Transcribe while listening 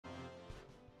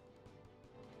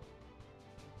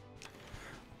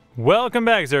Welcome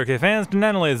back, Zerk fans, to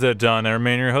Nanolades at Dawn. I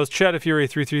remain your host,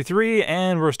 Fury333,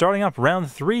 and we're starting up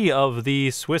round 3 of the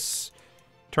Swiss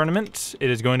tournament. It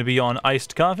is going to be on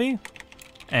iced coffee,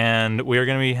 and we are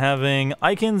going to be having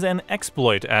ikinz and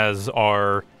exploit as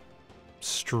our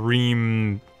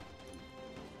stream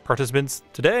participants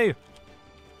today.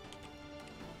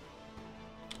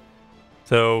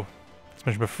 So, as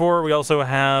mentioned before, we also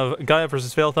have Gaia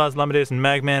versus Fail Thoughts, Lamadeus and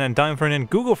Magman, and Dimefern and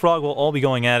Google Frog will all be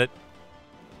going at it.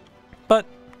 But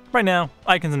right now,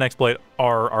 ikinz and exploit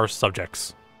are our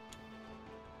subjects.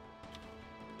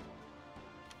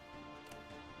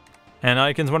 And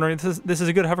ikinz wondering, this is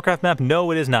a good hovercraft map? No,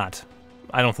 it is not.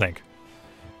 I don't think.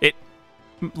 It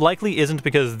likely isn't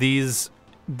because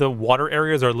the water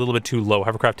areas are a little bit too low.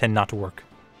 Hovercraft tend not to work.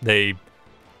 They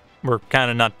were kind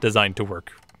of not designed to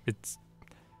work. I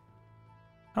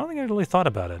don't think I really thought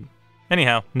about it.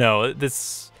 Anyhow, no,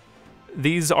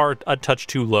 these are a touch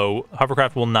too low.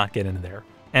 Hovercraft will not get into there.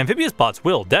 Amphibious bots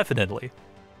will, definitely.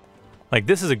 Like,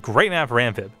 this is a great map for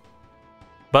amphib.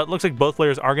 But it looks like both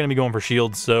players are going to be going for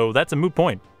shields, so that's a moot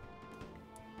point.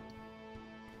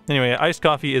 Anyway, Iced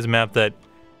Coffee is a map that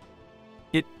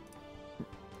it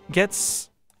gets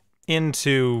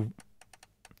into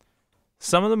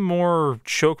some of the more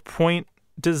choke point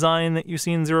design that you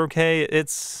see in 0K.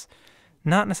 It's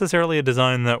not necessarily a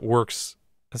design that works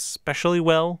especially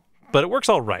well, but it works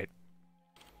all right.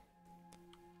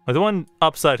 But the one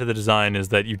upside to the design is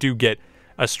that you do get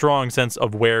a strong sense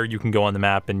of where you can go on the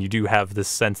map, and you do have this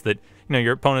sense that, you know,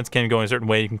 your opponents can go in a certain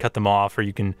way, you can cut them off, or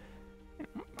you can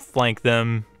flank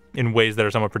them in ways that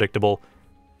are somewhat predictable.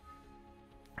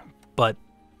 But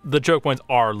the choke points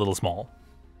are a little small.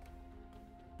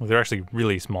 Well, they're actually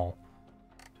really small.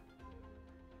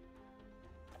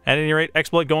 At any rate,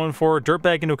 exploit going for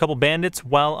dirtbag into a couple bandits,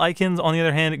 while ikinz, on the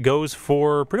other hand, goes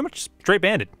for pretty much straight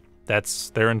bandit.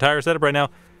 That's their entire setup right now.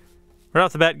 Right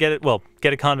off the bat,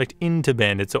 get a convict into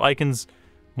bandit. So ikinz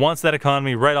wants that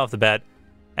economy right off the bat.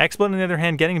 Exploit, on the other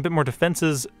hand, getting a bit more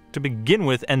defenses to begin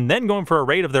with, and then going for a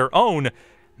raid of their own.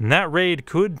 And that raid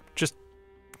could just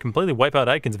completely wipe out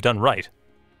ikinz if done right.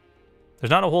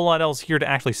 There's not a whole lot else here to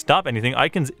actually stop anything.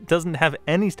 ikinz doesn't have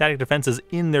any static defenses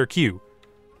in their queue.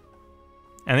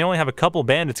 And they only have a couple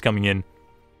bandits coming in.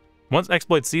 Once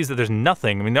exploit sees that there's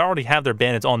nothing, I mean, they already have their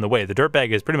bandits on the way. The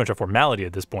dirtbag is pretty much a formality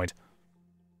at this point.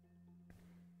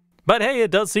 But hey,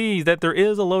 it does see that there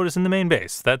is a Lotus in the main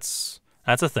base. That's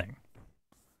a thing.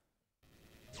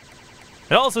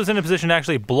 It also is in a position to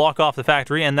actually block off the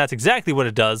factory, and that's exactly what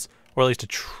it does, or at least to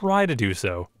try to do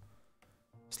so.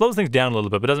 Slows things down a little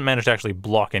bit, but doesn't manage to actually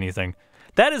block anything.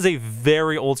 That is a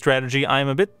very old strategy. I'm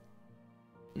a bit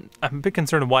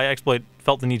concerned of why exploit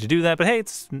felt the need to do that, but hey,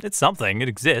 it's something. It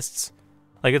exists.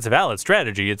 Like, it's a valid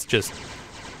strategy. It's just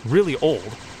really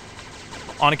old.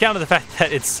 On account of the fact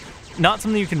that it's not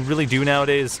something you can really do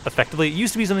nowadays effectively. It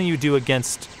used to be something you do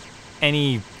against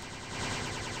any...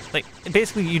 Like,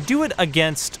 basically, you do it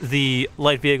against the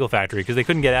light vehicle factory because they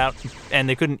couldn't get out and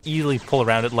they couldn't easily pull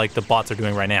around it like the bots are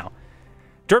doing right now.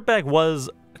 Dirtbag was,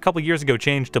 a couple years ago,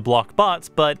 changed to block bots,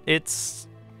 but it's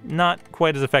not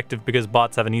quite as effective because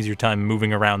bots have an easier time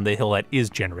moving around the hill that is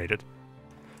generated.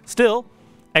 Still,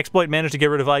 exploit managed to get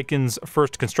rid of ikinz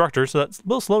first constructor, so that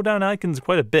will slow down ikinz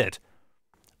quite a bit.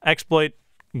 Exploit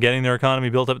getting their economy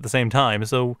built up at the same time,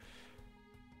 so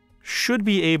should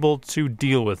be able to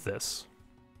deal with this.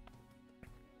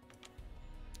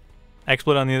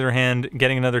 Exploit, on the other hand,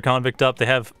 getting another convict up. They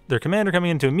have their commander coming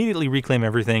in to immediately reclaim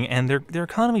everything, and their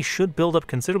economy should build up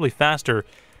considerably faster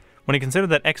when you consider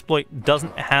that exploit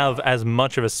doesn't have as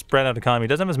much of a spread out economy,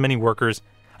 doesn't have as many workers.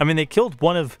 I mean, they killed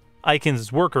one of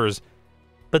ikinz's workers,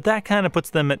 but that kind of puts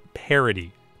them at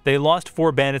parity. They lost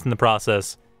 4 bandits in the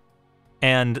process,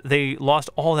 and they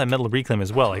lost all that metal reclaim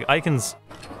as well. Like, ikinz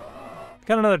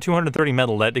got another 230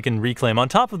 metal that they can reclaim on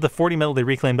top of the 40 metal they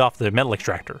reclaimed off the metal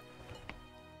extractor.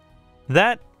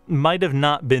 That might have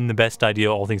not been the best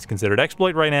idea, all things considered.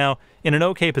 Exploit right now in an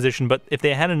okay position, but if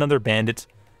they had another bandit,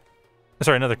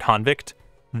 sorry, another convict,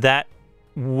 that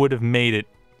would have made it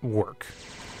work.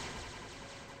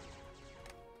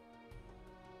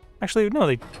 Actually, no,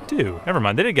 they do. Never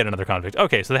mind, they did get another convict.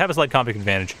 Okay, so they have a slight convict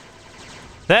advantage.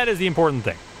 That is the important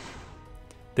thing.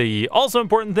 The also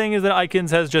important thing is that ikinz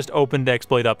has just opened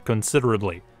exploit up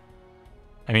considerably.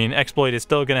 I mean, exploit is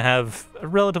still going to have a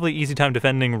relatively easy time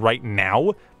defending right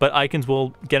now, but ikinz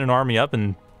will get an army up,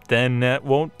 and then that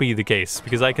won't be the case,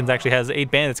 because ikinz actually has 8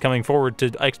 bandits coming forward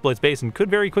to exploit's base and could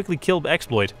very quickly kill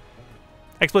exploit.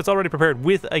 Exploit's already prepared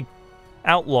with a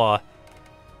outlaw,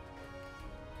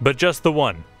 but just the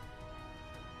one.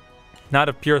 Not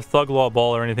a pure thug law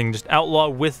ball or anything, just outlaw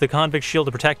with the convict shield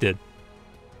to protect it.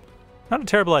 Not a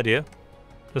terrible idea.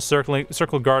 Just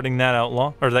circle guarding that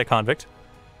outlaw, or that convict.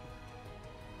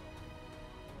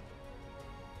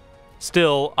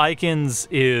 Still, ikinz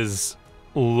is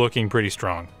looking pretty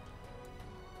strong.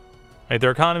 Right,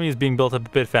 their economy is being built up a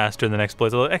bit faster than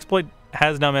Exploit's, although Exploit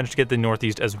has now managed to get the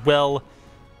Northeast as well.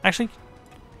 Actually,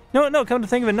 no, come to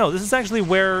think of it, no. This is actually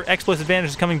where Exploit's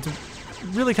advantage is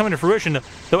really coming to fruition,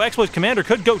 though Exploit's commander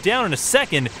could go down in a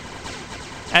second.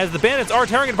 As the bandits are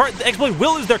tearing it apart, Exploit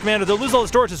will lose their commander. They'll lose all the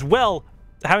storage as well,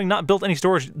 having not built any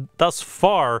storage thus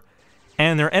far,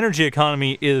 and their energy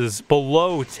economy is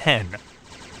below 10.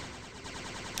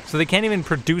 So they can't even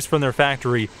produce from their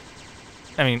factory.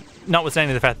 I mean,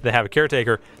 notwithstanding the fact that they have a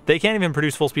caretaker, they can't even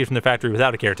produce full speed from their factory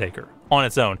without a caretaker on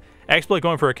its own. Exploit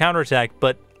going for a counterattack,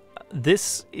 but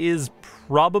this is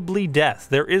probably death.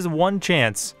 There is one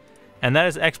chance, and that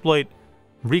is Exploit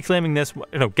reclaiming this,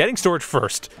 getting storage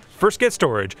first. First get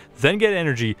storage, then get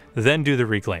energy, then do the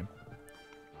reclaim.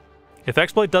 If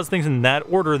Exploit does things in that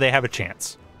order, they have a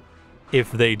chance.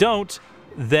 If they don't,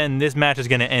 then this match is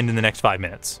going to end in the next 5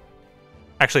 minutes.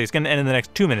 Actually, it's going to end in the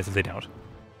next 2 minutes if they don't.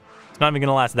 It's not even going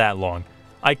to last that long.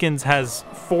 ikinz has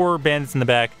 4 bandits in the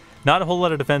back, not a whole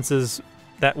lot of defenses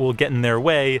that will get in their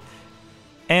way,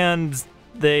 and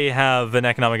they have an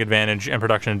economic advantage and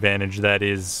production advantage that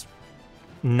is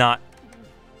not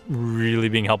really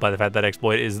being helped by the fact that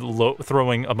Exploit is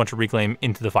throwing a bunch of reclaim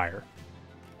into the fire.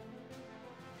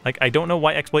 Like, I don't know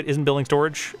why Exploit isn't building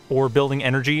storage or building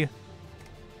energy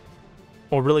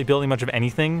or really building much of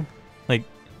anything. Like,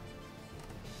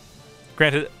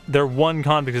 granted, their one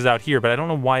convict is out here, but I don't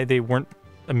know why they weren't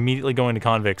immediately going to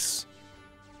convicts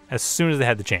as soon as they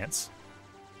had the chance.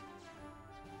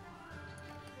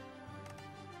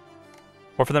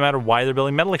 Or for the matter, why they're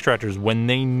building metal extractors when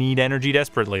they need energy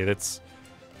desperately. That's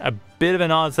a bit of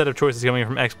an odd set of choices coming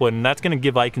from Exploit, and that's going to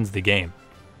give ikinz the game.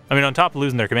 I mean, on top of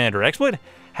losing their commander, Exploit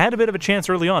had a bit of a chance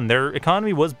early on. Their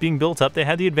economy was being built up. They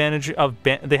had the advantage of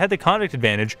they had the convict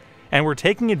advantage, and were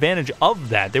taking advantage of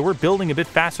that. They were building a bit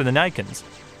faster than ikinz.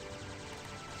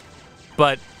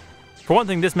 But for one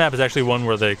thing, this map is actually one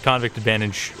where the convict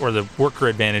advantage or the worker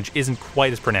advantage isn't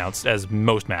quite as pronounced as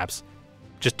most maps,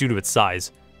 just due to its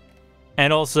size.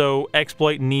 And also,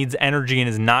 Exploit needs energy and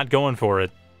is not going for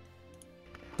it.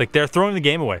 Like, they're throwing the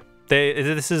game away.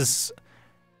 This is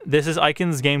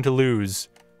ikinz's game to lose,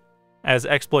 as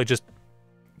Exploit just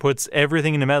puts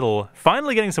everything into metal,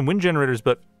 finally getting some wind generators,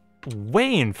 but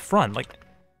way in front. Like,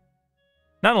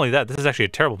 not only that, this is actually a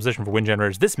terrible position for wind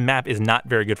generators. This map is not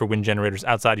very good for wind generators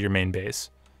outside of your main base.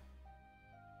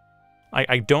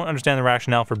 I don't understand the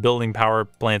rationale for building power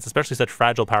plants, especially such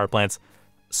fragile power plants,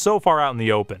 so far out in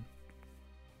the open.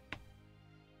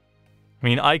 I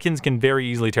mean, ikinz can very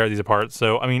easily tear these apart,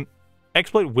 so, I mean,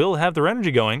 Exploit will have their energy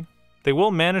going. They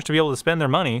will manage to be able to spend their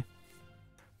money.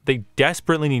 They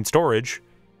desperately need storage,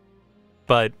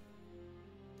 but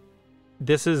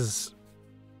this is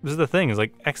the thing, is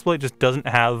like, Exploit just doesn't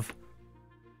have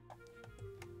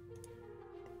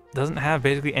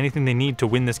basically anything they need to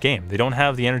win this game. They don't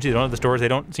have the energy, they don't have the storage, they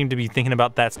don't seem to be thinking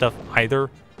about that stuff either.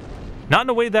 Not in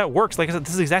a way that works. Like I said,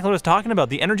 this is exactly what I was talking about.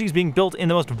 The energy is being built in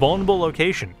the most vulnerable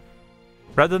location,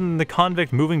 rather than the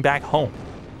convict moving back home.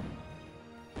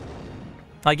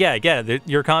 Like, yeah, I get it.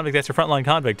 You're a convict, that's your frontline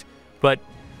convict, but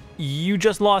you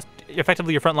just lost,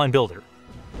 effectively, your frontline builder.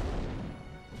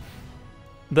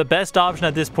 The best option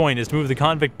at this point is to move the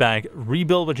convict back,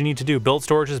 rebuild what you need to do, build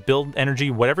storages, build energy,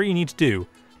 whatever you need to do,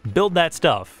 build that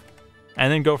stuff,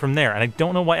 and then go from there. And I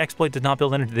don't know why Exploit did not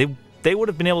build energy. They would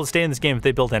have been able to stay in this game if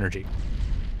they built energy.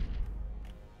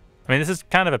 I mean, this is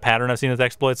kind of a pattern I've seen with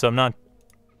Exploit, so I'm not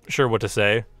sure what to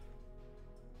say.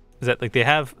 Is that, like, they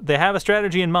have a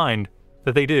strategy in mind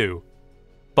that they do,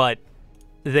 but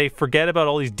they forget about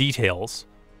all these details,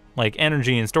 like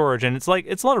energy and storage, and it's like,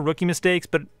 it's a lot of rookie mistakes,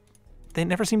 but they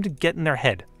never seem to get in their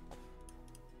head.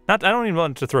 I don't even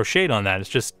want to throw shade on that, it's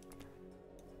just,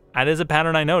 that is a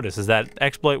pattern I notice, is that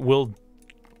Exploit will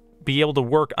be able to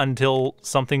work until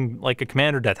something like a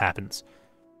commander death happens.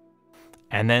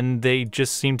 And then they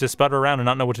just seem to sputter around and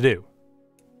not know what to do.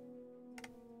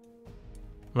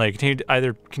 Like,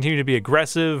 either continue to be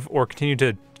aggressive or continue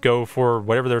to go for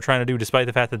whatever they're trying to do, despite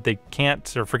the fact that they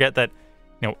can't, or forget that,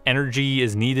 energy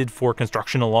is needed for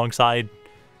construction alongside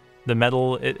the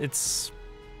metal. It's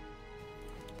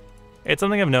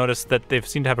something I've noticed that they've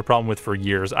seemed to have a problem with for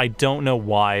years. I don't know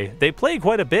why. They play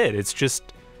quite a bit. It's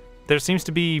just, there seems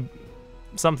to be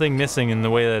something missing in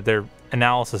the way that their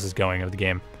analysis is going of the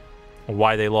game, or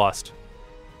why they lost.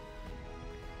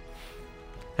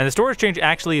 And the storage change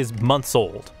actually is months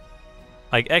old.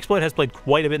 Like, Exploit has played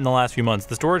quite a bit in the last few months.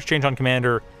 The storage change on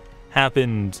Commander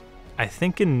happened, I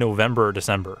think, in November or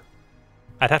December.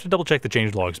 I'd have to double check the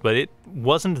change logs, but it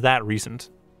wasn't that recent.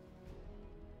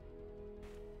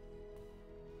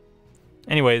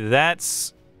 Anyway,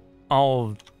 that's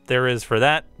all there is for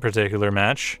that particular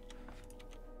match.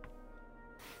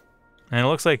 And it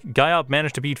looks like Gaiop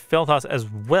managed to beat Felthas as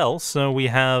well, so we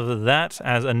have that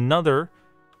as another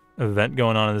event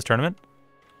going on in this tournament.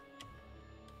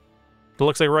 It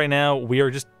looks like right now we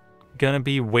are just going to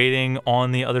be waiting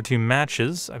on the other two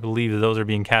matches. I believe those are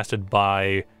being casted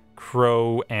by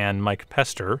Crow and Mike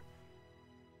Pester.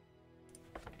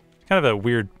 Kind of a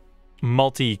weird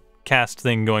multi-cast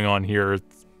thing going on here.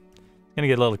 It's going to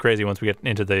get a little crazy once we get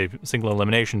into the single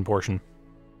elimination portion.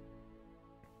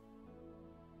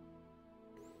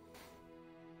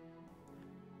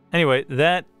 Anyway,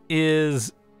 that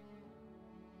is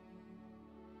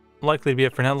likely to be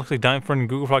it for now. It looks like Dimeford and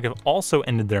Google Frog have also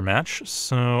ended their match,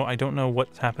 so I don't know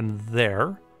what's happened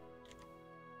there.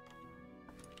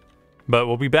 But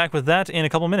we'll be back with that in a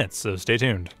couple minutes, so stay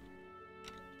tuned.